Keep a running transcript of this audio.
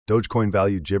Dogecoin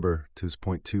value Gibber to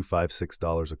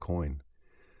 $0.256 a coin.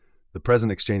 The present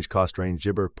exchange cost range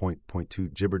Gibber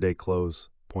 0.2 Gibber day close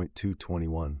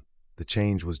 0.221. The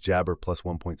change was Jabber plus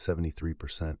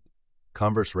 1.73%.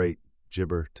 Converse rate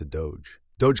Gibber to Doge.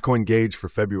 Dogecoin gauge for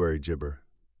February Gibber.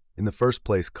 In the first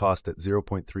place, cost at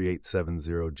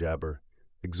 0.3870 Jabber.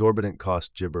 Exorbitant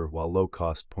cost Gibber, while low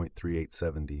cost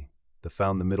 0.3870. The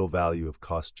found the middle value of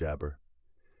cost Jabber.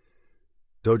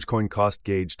 Dogecoin cost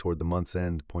gauge toward the month's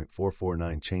end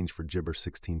 0.449 change for Gibber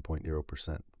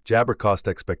 16.0%. Jabber cost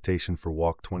expectation for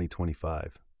Walk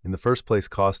 2025. In the first place,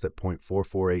 cost at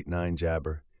 0.4489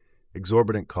 Jabber.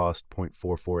 Exorbitant cost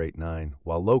 0.4489,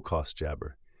 while low cost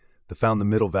Jabber. The found the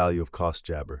middle value of cost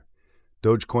Jabber.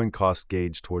 Dogecoin cost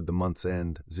gauge toward the month's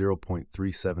end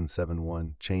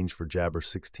 0.3771 change for Jabber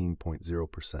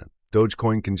 16.0%.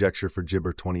 Dogecoin conjecture for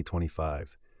Gibber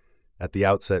 2025. At the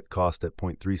outset, cost at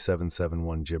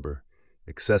 0.3771 Gibber.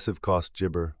 Excessive cost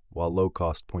Gibber, while low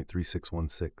cost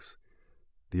 0.3616.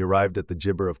 The arrived at the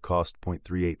Gibber of cost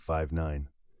 0.3859.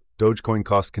 Dogecoin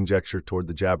cost conjecture toward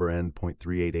the Jabber end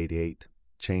 0.3888.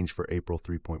 Change for April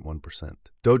 3.1%.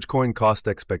 Dogecoin cost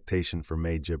expectation for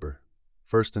May Gibber.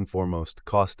 First and foremost,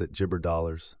 cost at Gibber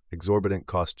dollars. Exorbitant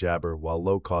cost Jabber, while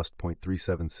low cost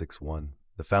 0.3761.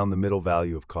 The found the middle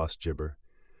value of cost Gibber.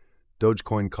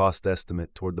 Dogecoin cost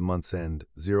estimate toward the month's end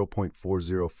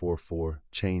 0.4044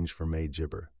 change for May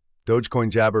Gibber.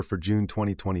 Dogecoin Jabber for June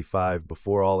 2025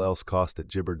 before all else cost at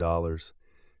Gibber dollars.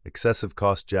 Excessive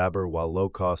cost Jabber, while low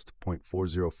cost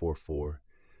 0.4044.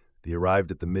 The arrived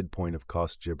at the midpoint of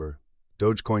cost Gibber.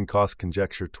 Dogecoin cost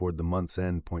conjecture toward the month's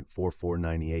end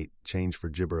 0.4498 change for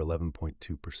Gibber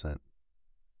 11.2%.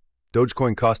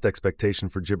 Dogecoin cost expectation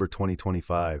for Gibber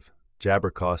 2025. Jabber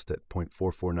cost at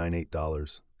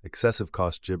 $0.4498. Excessive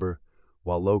cost Gibber,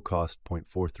 while low cost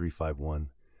 0.4351.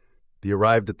 The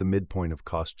arrived at the midpoint of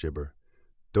cost Gibber.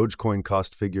 Dogecoin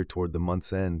cost figure toward the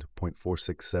month's end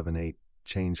 0.4678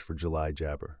 change for July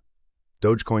Jabber.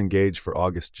 Dogecoin gauge for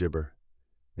August Gibber.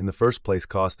 In the first place,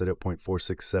 cost at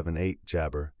 0.4678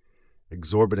 Jabber.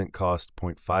 Exorbitant cost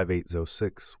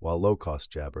 0.5806, while low cost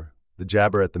Jabber. The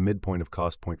Jabber at the midpoint of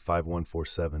cost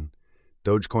 0.5147.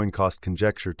 Dogecoin cost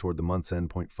conjecture toward the month's end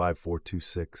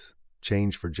 0.5426.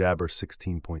 Change for Jabber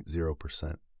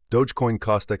 16.0%. Dogecoin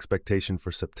cost expectation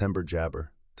for September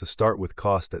Jabber. To start with,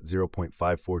 cost at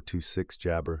 0.5426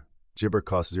 Jabber. Gibber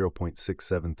cost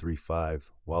 0.6735,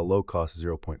 while low cost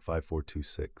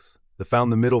 0.5426. The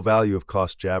found the middle value of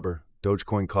cost Jabber.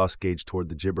 Dogecoin cost gauge toward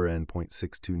the Gibber end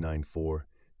 0.6294.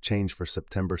 Change for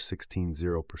September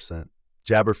 16.0%.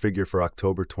 Jabber figure for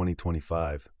October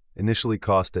 2025. Initially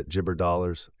cost at Gibber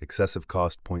dollars. Excessive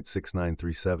cost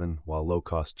 0.6937, while low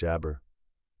cost Jabber.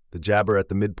 The Jabber at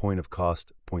the midpoint of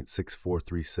cost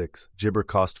 0.6436. Gibber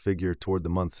cost figure toward the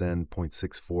month's end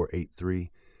 0.6483.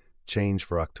 Change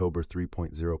for October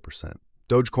 3.0%.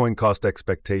 Dogecoin cost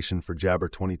expectation for Jabber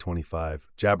 2025.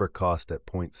 Jabber cost at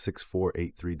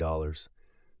 $0.6483.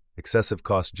 Excessive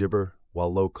cost Gibber,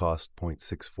 while low cost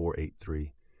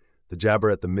 0.6483. The Jabber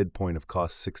at the midpoint of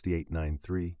cost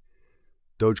 6893.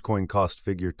 Dogecoin cost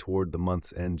figure toward the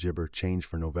month's end Gibber change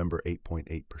for November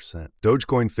 8.8%.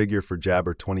 Dogecoin figure for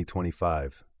Jabber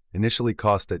 2025. Initially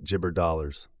cost at Gibber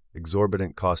dollars.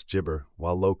 Exorbitant cost Gibber,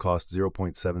 while low cost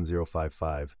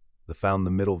 0.7055. The found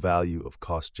the middle value of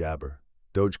cost Jabber.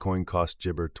 Dogecoin cost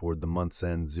Gibber toward the month's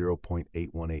end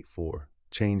 0.8184.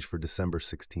 Change for December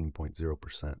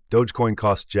 16.0%. Dogecoin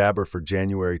cost Jabber for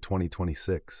January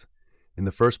 2026. In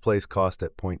the first place, cost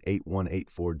at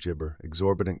 0.8184 Gibber.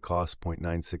 Exorbitant cost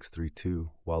 0.9632,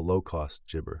 while low cost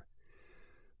Gibber.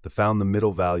 The found the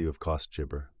middle value of cost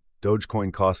Gibber.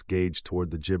 Dogecoin cost gauge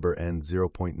toward the Gibber end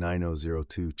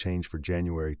 0.9002. Change for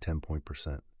January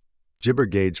 10%. Gibber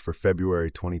gauge for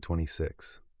February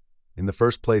 2026. In the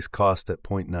first place, cost at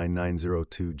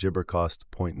 0.9902, Gibber cost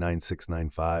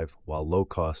 0.9695, while low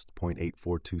cost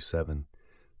 0.8427.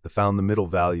 The found the middle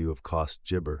value of cost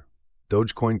Gibber.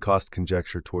 Dogecoin cost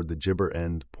conjecture toward the Gibber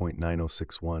end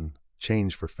 0.9061,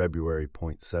 change for February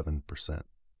 0.7%.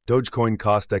 Dogecoin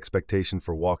cost expectation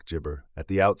for Walk Gibber. At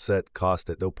the outset, cost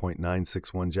at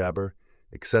 0.961 Jabber,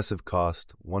 excessive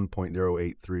cost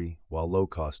 1.083, while low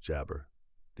cost Jabber.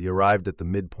 The arrived at the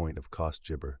midpoint of cost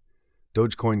Gibber.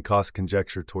 Dogecoin cost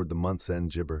conjecture toward the month's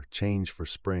end Gibber, change for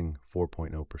spring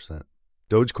 4.0%.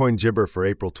 Dogecoin Gibber for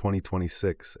April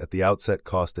 2026, at the outset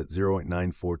cost at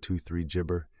 0.9423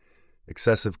 Gibber,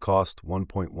 excessive cost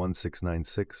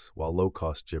 1.1696, while low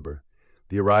cost Gibber.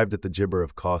 The arrived at the Gibber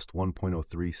of cost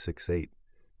 1.0368.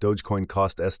 Dogecoin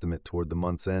cost estimate toward the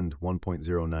month's end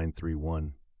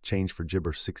 1.0931. change for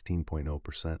Jibber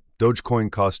 16.0%.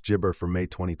 Dogecoin cost Jibber for May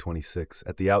 2026.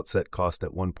 At the outset, cost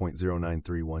at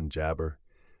 1.0931 Jabber.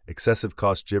 Excessive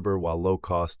cost Jibber, while low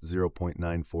cost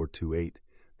 0.9428.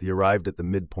 The arrived at the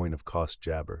midpoint of cost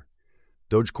Jabber.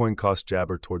 Dogecoin cost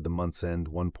Jabber toward the month's end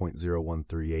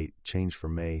 1.0138, change for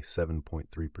May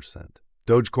 7.3%.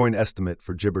 Dogecoin estimate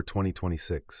for Jibber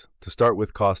 2026. To start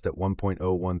with, cost at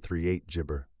 1.0138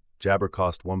 Jibber. Jabber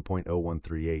cost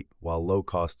 1.0138, while low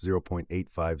cost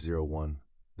 0.8501.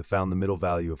 Found the middle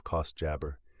value of cost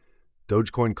Jabber.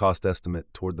 Dogecoin cost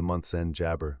estimate toward the month's end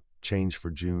Jabber. Change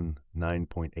for June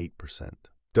 9.8%.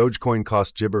 Dogecoin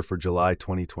cost Jibber for July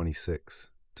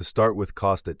 2026. To start with,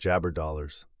 cost at Jabber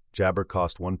dollars. Jabber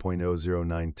cost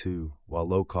 1.0092, while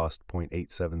low cost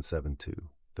 0.8772.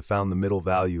 Found the middle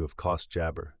value of cost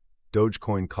Jabber.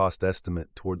 Dogecoin cost estimate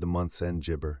toward the month's end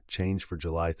Jibber. Change for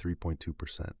July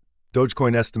 3.2%.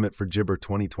 Dogecoin estimate for Jibber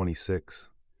 2026.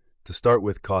 To start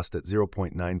with, cost at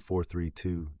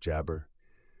 0.9432 Jabber.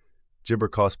 Jibber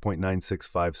cost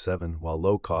 0.9657, while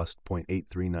low cost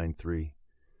 0.8393.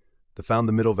 Found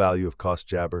the middle value of cost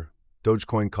Jabber.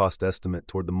 Dogecoin cost estimate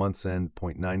toward the month's end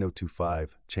 0.9025,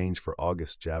 change for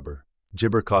August Jabber.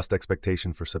 Jibber cost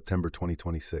expectation for September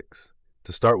 2026.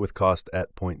 To start with, cost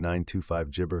at 0.925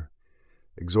 Jibber.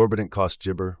 Exorbitant cost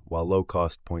Jibber, while low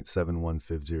cost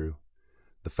 0.7150.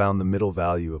 Found the middle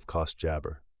value of cost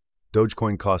Jabber.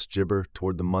 Dogecoin cost Jibber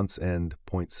toward the month's end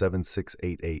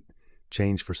 0.7688,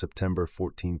 change for September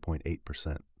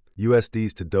 14.8%.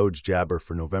 USDs to Doge Jabber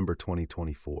for November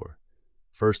 2024.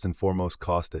 First and foremost,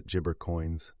 cost at Jibber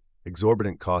coins.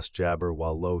 Exorbitant cost Jabber,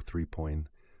 while low 3 point.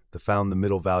 Found the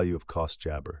middle value of cost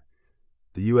Jabber.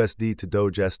 The USD to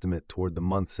Doge estimate toward the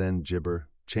month's end Jibber,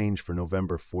 change for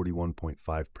November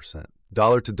 41.5%.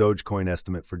 Dollar to Dogecoin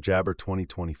estimate for Jabber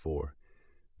 2024.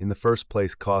 In the first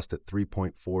place, cost at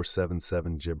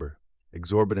 3.477 Jibber.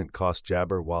 Exorbitant cost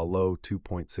Jabber, while low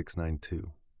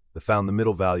 2.692. Found the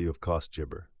middle value of cost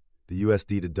Jibber. The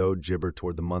USD to Doge Jibber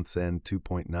toward the month's end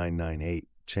 2.998,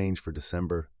 change for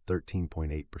December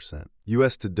 13.8%.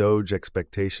 US to Doge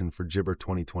expectation for Jibber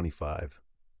 2025.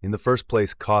 In the first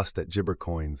place, cost at Jibber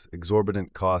coins.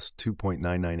 Exorbitant cost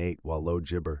 2.998, while low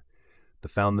Jibber.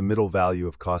 Found the middle value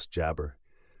of cost Jabber.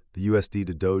 The USD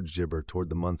to Doge Jibber toward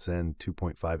the month's end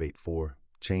 2.584,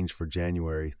 change for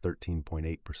January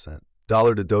 13.8%.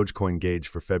 Dollar to Dogecoin gauge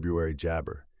for February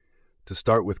Jabber. To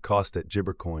start with, cost at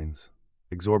Jibber coins.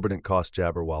 Exorbitant cost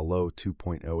Jabber, while low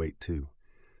 2.082.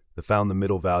 Found the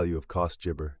middle value of cost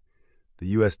Jibber.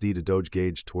 The USD to Doge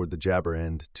gauge toward the Jabber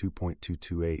end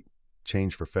 2.228,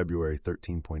 change for February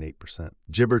 13.8%.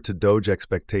 Jibber to Doge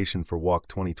expectation for Walk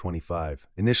 2025.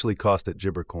 Initially, cost at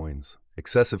Jibber coins.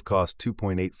 Excessive cost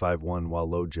 2.851, while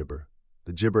low Jibber.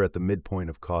 The Jibber at the midpoint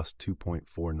of cost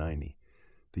 2.490.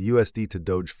 The USD to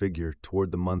Doge figure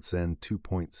toward the month's end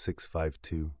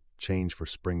 2.652, change for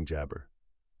spring Jabber.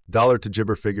 Dollar to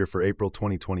Jibber figure for April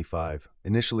 2025.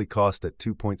 Initially, cost at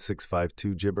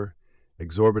 2.652 Jibber.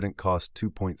 Exorbitant cost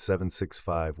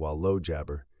 2.765, while low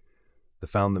Jabber.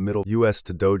 Found the middle US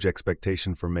to Doge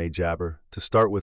expectation for May Jabber. To start with,